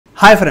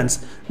Hi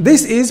friends,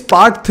 this is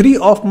part 3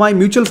 of my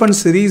mutual fund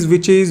series,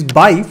 which is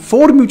buy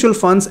 4 mutual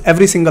funds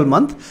every single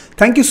month.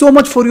 Thank you so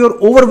much for your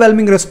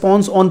overwhelming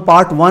response on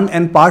part 1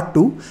 and part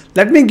 2.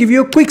 Let me give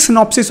you a quick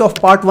synopsis of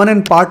part 1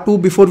 and part 2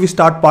 before we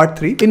start part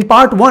 3. In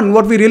part 1,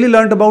 what we really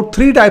learned about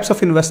 3 types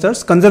of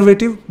investors: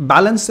 conservative,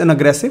 balanced and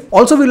aggressive.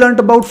 Also, we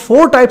learned about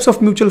 4 types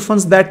of mutual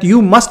funds that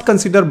you must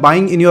consider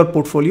buying in your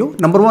portfolio.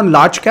 Number 1,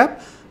 large cap,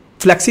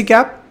 flexi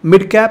cap,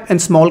 mid cap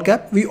and small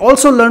cap. We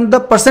also learned the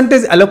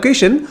percentage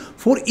allocation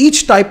for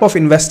each type of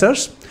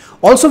investors.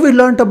 Also, we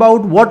learned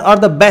about what are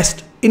the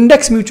best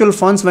index mutual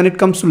funds when it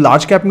comes to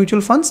large cap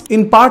mutual funds.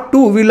 In part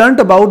 2, we learned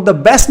about the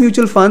best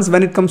mutual funds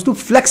when it comes to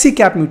flexi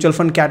cap mutual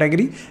fund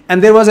category,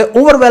 and there was an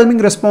overwhelming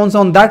response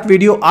on that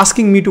video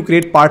asking me to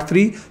create part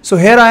 3. So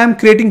here I am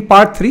creating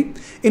part 3.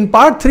 In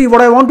part 3,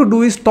 what I want to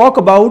do is talk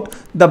about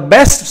the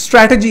best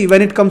strategy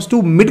when it comes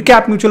to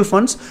mid-cap mutual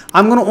funds.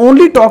 I'm going to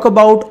only talk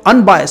about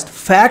unbiased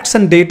facts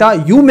and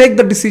data. You make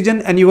the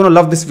decision and you're going to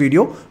love this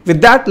video. With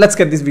that, let's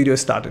get this video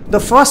started. The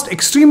first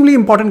extremely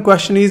important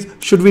question is,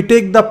 should we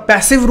take the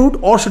passive route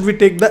or should we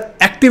take the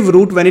active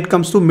route when it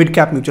comes to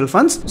mid-cap mutual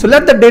funds? So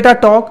let the data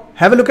talk.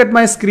 Have a look at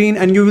my screen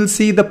and you will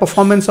see the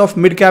performance of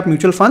mid-cap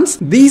mutual funds.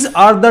 These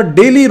are the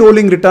daily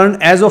rolling return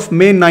as of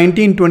May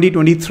 19,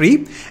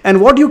 2023.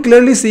 And what you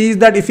clearly see is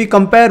that if you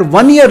compare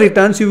 1-year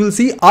returns, you will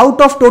see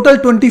out of total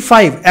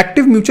 25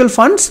 active mutual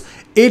funds,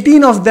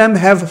 18 of them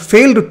have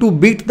failed to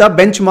beat the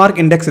benchmark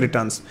index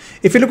returns.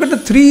 If you look at the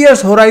 3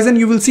 years horizon,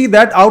 you will see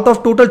that out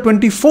of total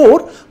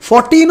 24,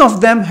 14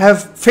 of them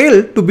have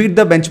failed to beat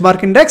the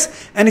benchmark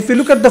index. And if you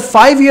look at the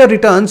 5-year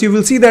returns, you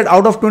will see that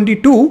out of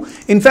 22,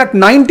 in fact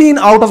 19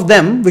 out of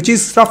them, which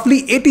is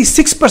roughly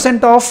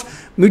 86%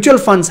 of mutual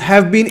funds,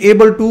 have been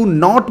able to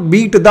not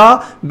beat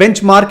the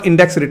benchmark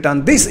index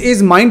return. This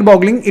is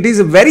mind-boggling. It is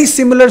a very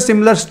similar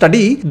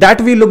study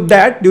that we looked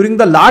at during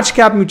the large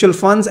cap mutual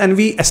funds, and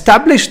we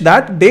established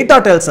that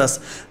data tells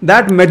us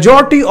that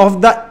majority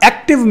of the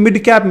active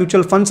mid-cap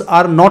mutual funds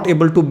are not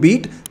able to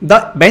beat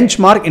the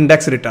benchmark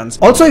index returns.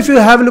 Also, if you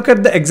have a look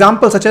at the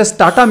examples such as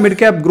Tata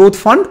Mid-Cap Growth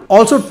Fund,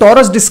 also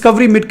Taurus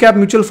Discovery Mid-Cap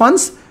Mutual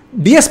Funds,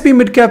 DSP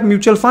Mid-Cap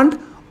Mutual Fund,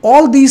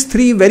 all these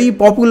 3 very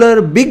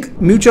popular big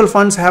mutual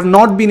funds have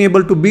not been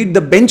able to beat the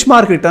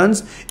benchmark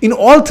returns in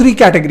all 3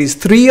 categories: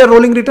 3-year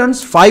rolling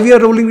returns, 5-year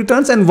rolling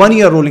returns and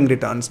 1-year rolling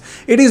returns.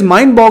 It is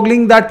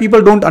mind-boggling that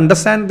people don't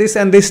understand this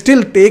and they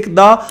still take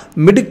the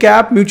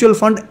mid-cap mutual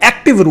fund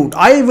active route.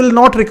 I will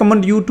not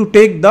recommend you to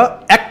take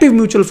the active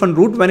mutual fund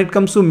route when it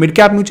comes to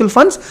mid-cap mutual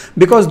funds,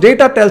 because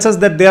data tells us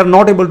that they are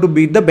not able to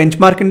beat the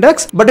benchmark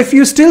index. But if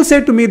you still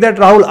say to me that,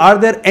 Rahul, are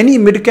there any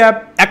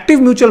mid-cap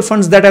active mutual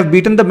funds that have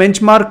beaten the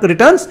benchmark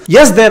returns?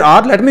 Yes, there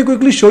are. Let me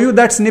quickly show you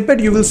that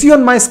snippet. You will see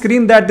on my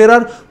screen that there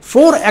are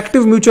 4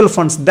 active mutual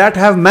funds that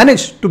have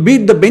managed to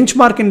beat the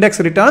benchmark index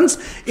returns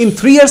in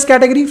 3 years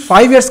category,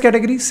 5 years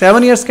category,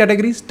 7 years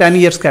categories, 10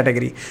 years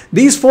category.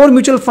 These 4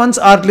 mutual funds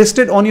are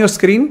listed on your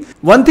screen.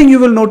 One thing you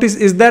will notice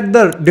is that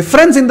the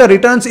difference in the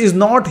returns is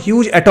not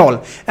huge at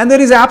all. And there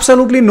is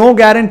absolutely no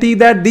guarantee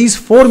that these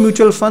 4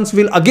 mutual funds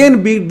will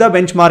again beat the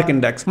benchmark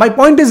index. My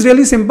point is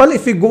really simple.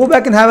 If we go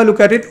back and have a look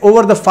at it,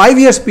 over the 5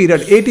 years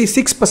period,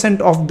 86%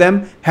 of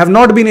them have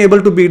not been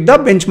able to beat the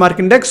benchmark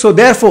index. So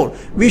therefore,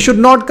 we should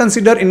not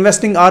consider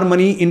investing our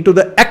money into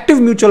the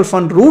active mutual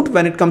fund route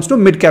when it comes to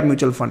mid-cap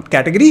mutual fund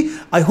category.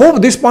 I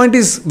hope this point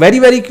is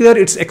very clear.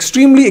 It's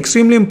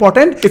extremely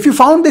important. If you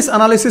found this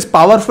analysis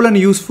powerful and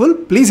useful,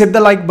 please hit the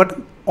like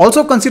button.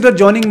 Also consider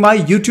joining my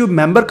YouTube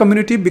member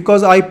community,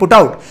 because I put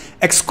out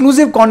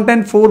exclusive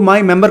content for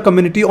my member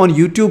community on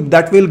YouTube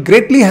that will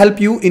greatly help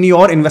you in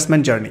your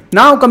investment journey.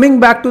 Now coming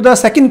back to the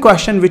second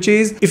question, which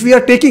is, if we are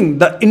taking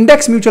the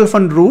index mutual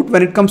fund route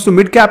when it comes to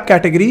mid-cap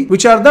category,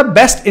 which are the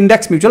best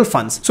index mutual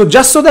funds? So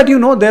just so that you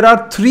know, there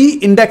are 3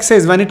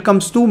 indexes when it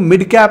comes to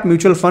mid-cap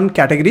mutual fund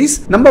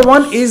categories. Number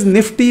 1 is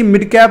Nifty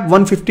Mid-Cap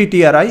 150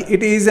 TRI.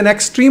 It is an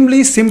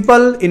extremely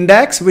simple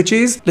index which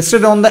is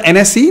listed on the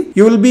NSE.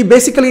 You will be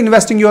basically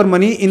investing your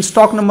money in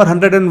stock number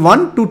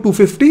 101 to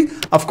 250.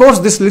 Of course,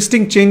 this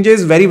listing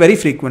changes very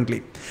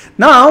frequently.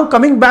 Now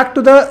coming back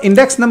to the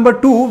index number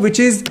 2, which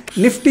is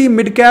Nifty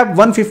Mid-Cap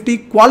 150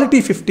 Quality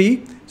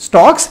 50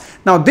 stocks.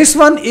 Now this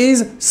one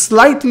is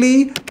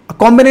slightly a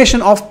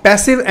combination of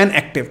passive and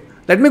active.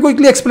 Let me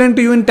quickly explain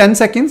to you in 10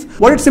 seconds.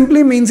 What it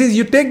simply means is,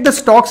 you take the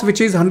stocks which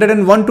is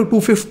 101 to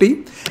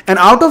 250, and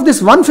out of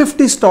this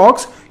 150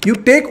 stocks, you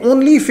take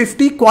only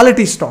 50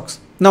 quality stocks.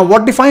 Now,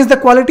 what defines the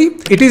quality?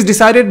 It is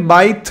decided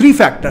by 3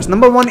 factors.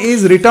 Number 1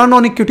 is return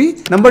on equity.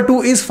 Number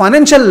 2 is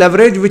financial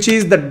leverage, which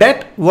is the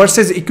debt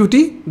versus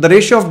equity, the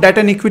ratio of debt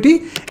and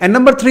equity. And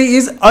number 3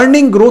 is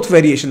earning growth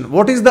variation.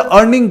 What is the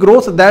earning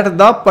growth that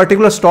the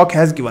particular stock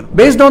has given?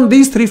 Based on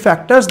these 3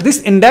 factors,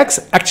 this index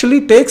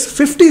actually takes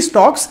 50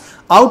 stocks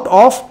out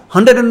of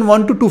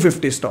 101 to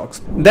 250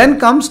 stocks. Then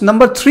comes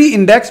number 3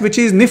 index, which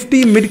is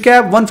Nifty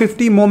Midcap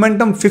 150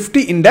 Momentum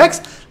 50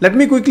 index. Let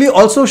me quickly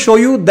also show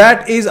you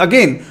that is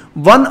again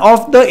one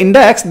of the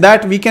index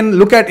that we can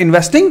look at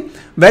investing.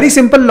 Very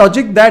simple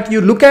logic that you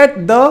look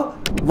at the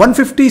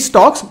 150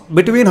 stocks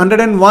between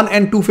 101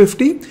 and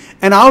 250,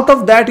 and out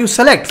of that you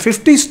select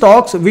 50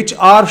 stocks which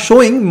are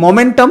showing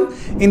momentum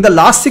in the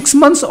last 6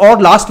 months or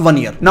last 1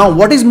 year. Now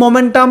what is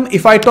momentum?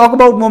 If I talk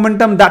about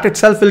momentum, that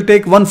itself will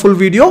take one full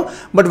video,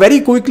 but very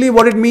quickly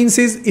what it means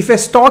is if a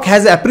stock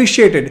has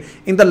appreciated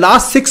in the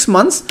last 6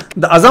 months,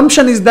 the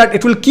assumption is that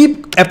it will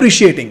keep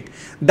appreciating.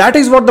 That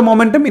is what the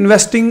momentum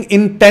investing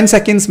in 10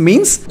 seconds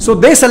means. So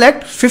they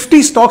select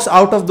 50 stocks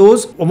out of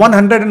those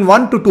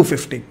 101 to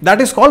 250. That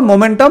is called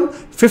momentum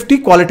 50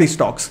 quality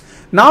stocks.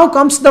 Now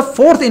comes the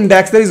fourth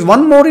index. There is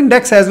one more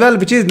index as well,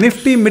 which is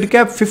Nifty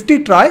Midcap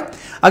 50 Try.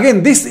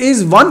 Again, this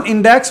is one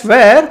index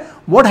where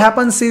what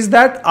happens is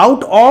that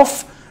out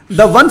of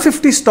the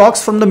 150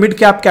 stocks from the mid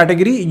cap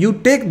category, you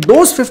take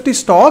those 50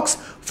 stocks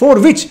for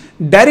which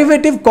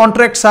derivative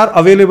contracts are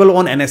available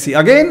on NSE.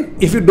 Again,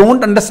 if you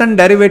don't understand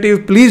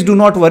derivative, please do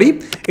not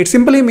worry. It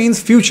simply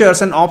means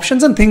futures and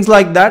options and things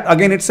like that.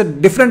 Again, it's a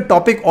different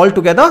topic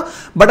altogether,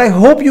 but I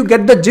hope you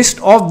get the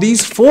gist of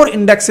these 4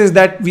 indexes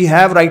that we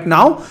have right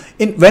now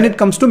when it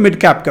comes to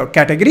mid cap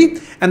category.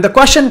 And the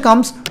question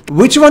comes,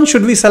 which one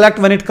should we select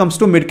when it comes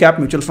to mid cap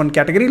mutual fund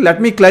category? Let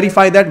me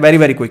clarify that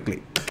very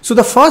quickly. So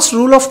the first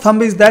rule of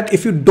thumb is that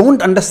if you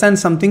don't understand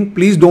something,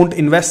 please don't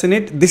invest in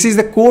it. This is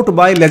a quote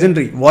by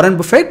legendary Warren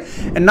Buffett.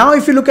 And now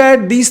if you look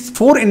at these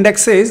 4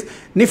 indexes,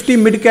 Nifty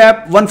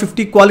Midcap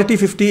 150 Quality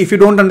 50, if you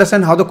don't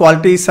understand how the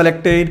quality is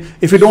selected,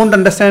 if you don't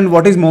understand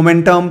what is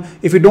momentum,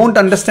 if you don't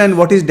understand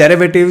what is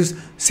derivatives,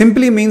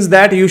 simply means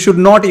that you should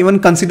not even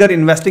consider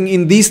investing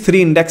in these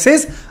 3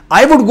 indexes.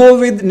 I would go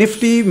with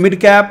Nifty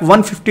Midcap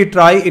 150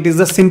 Try. It is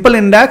a simple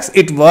index.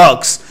 It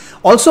works.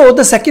 Also,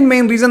 the second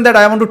main reason that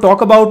I want to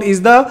talk about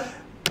is the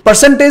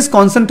percentage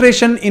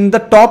concentration in the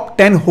top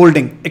 10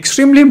 holding.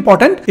 Extremely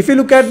important. If you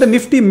look at the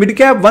Nifty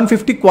Midcap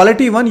 150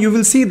 Quality one, you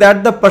will see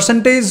that the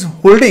percentage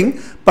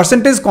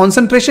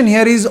concentration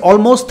here is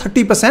almost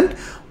 30%,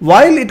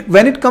 while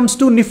when it comes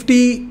to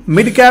Nifty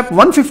Midcap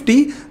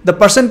 150, the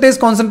percentage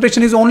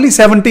concentration is only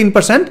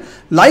 17%.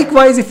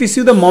 Likewise, if you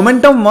see the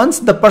momentum ones,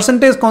 the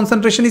percentage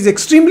concentration is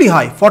extremely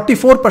high,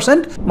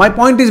 44%. My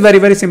point is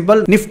very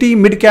simple. Nifty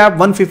Midcap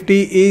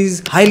 150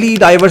 is highly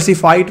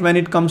diversified when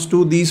it comes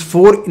to these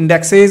 4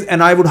 indexes,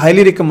 and I would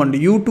highly recommend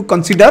you to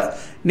consider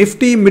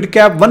Nifty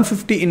Midcap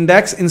 150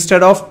 index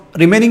instead of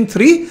remaining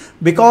 3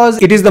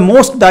 because it is the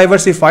most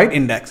diversified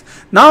index.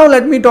 Now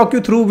let me talk you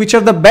through which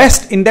are the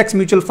best index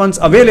mutual funds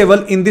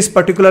available in this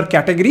particular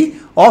category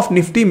of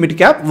Nifty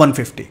Midcap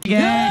 150.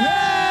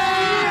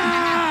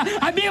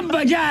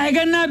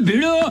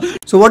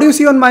 So what you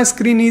see on my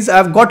screen is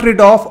I've got rid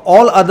of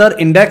all other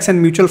index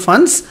and mutual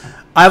funds.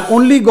 I've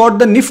only got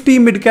the Nifty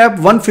Midcap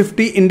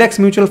 150 index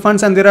mutual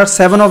funds, and there are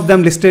 7 of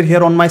them listed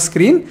here on my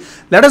screen.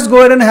 Let us go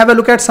ahead and have a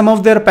look at some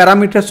of their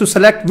parameters to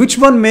select which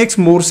one makes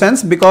more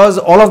sense, because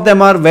all of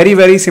them are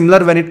very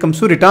similar when it comes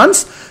to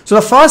returns. So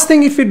the first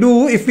thing if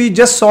we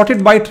just sort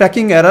it by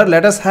tracking error,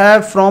 let us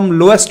have from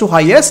lowest to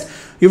highest.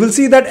 You will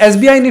see that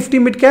SBI Nifty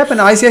Midcap and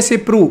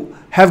ICICI Pru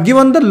have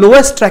given the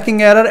lowest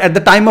tracking error at the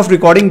time of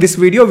recording this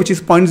video, which is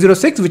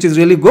 0.06, which is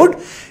really good.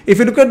 If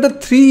you look at the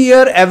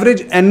 3-year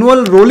average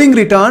annual rolling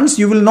returns,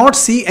 you will not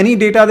see any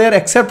data there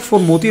except for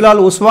Motilal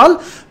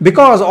Oswal,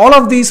 because all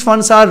of these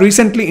funds are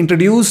recently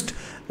introduced.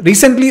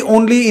 Recently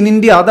only in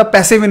India, the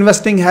passive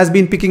investing has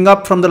been picking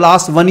up from the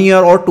last 1 year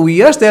or 2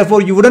 years.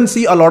 Therefore, you wouldn't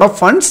see a lot of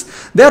funds.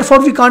 Therefore,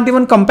 we can't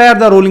even compare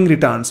the rolling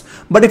returns.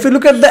 But if you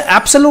look at the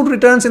absolute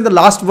returns in the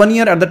last 1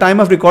 year at the time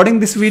of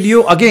recording this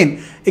video,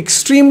 again,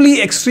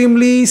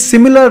 extremely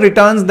similar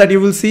returns that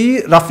you will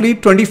see, roughly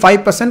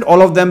 25%.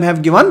 All of them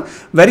have given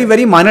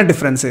very minor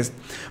differences.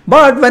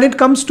 But when it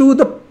comes to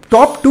the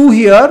top 2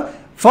 here,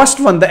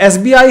 first one, the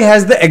SBI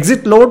has the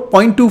exit load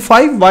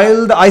 0.25,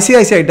 while the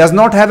ICICI does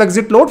not have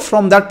exit load.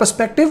 From that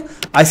perspective,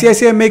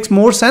 ICICI makes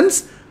more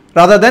sense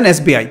rather than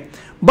SBI.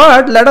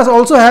 But let us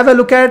also have a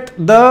look at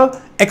the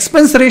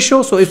expense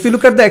ratio. So if we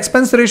look at the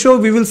expense ratio,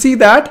 we will see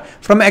that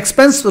from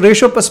expense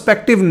ratio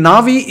perspective,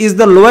 Navi is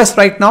the lowest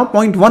right now,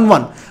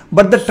 0.11.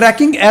 But the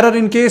tracking error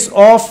in case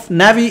of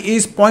Navi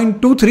is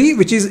 0.23,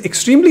 which is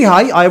extremely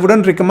high. I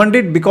wouldn't recommend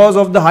it because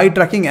of the high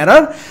tracking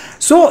error.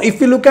 So if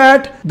we look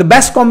at the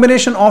best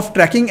combination of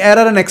tracking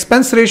error and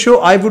expense ratio,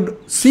 I would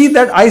see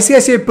that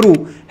ICICI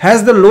Pru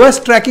has the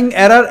lowest tracking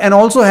error and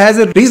also has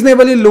a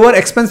reasonably lower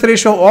expense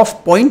ratio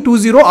of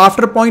 0.20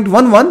 after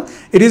 0.11.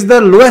 It is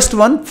the lowest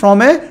one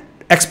from a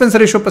expense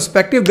ratio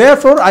perspective.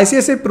 Therefore,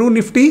 ICICI Pru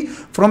Nifty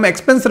from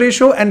expense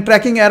ratio and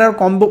tracking error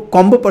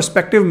combo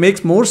perspective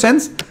makes more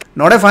sense.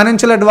 Not a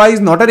financial advice,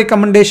 not a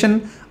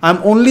recommendation. I'm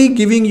only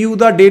giving you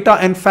the data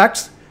and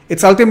facts.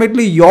 It's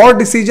ultimately your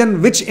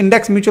decision which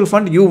index mutual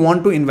fund you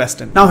want to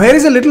invest in. Now here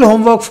is a little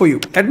homework for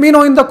you. Let me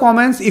know in the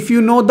comments if you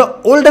know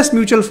the oldest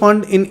mutual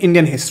fund in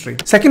Indian history.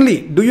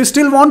 Secondly, do you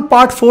still want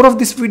part 4 of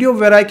this video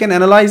where I can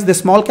analyze the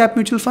small cap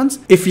mutual funds?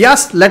 If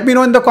yes, let me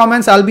know in the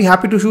comments. I'll be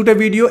happy to shoot a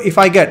video if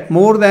I get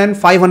more than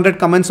 500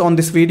 comments on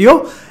this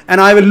video,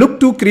 and I will look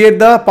to create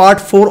the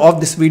part 4 of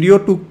this video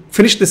to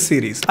finish this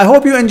series. I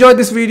hope you enjoyed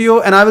this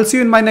video and I will see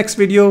you in my next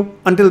video.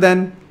 Until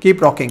then,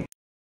 keep rocking.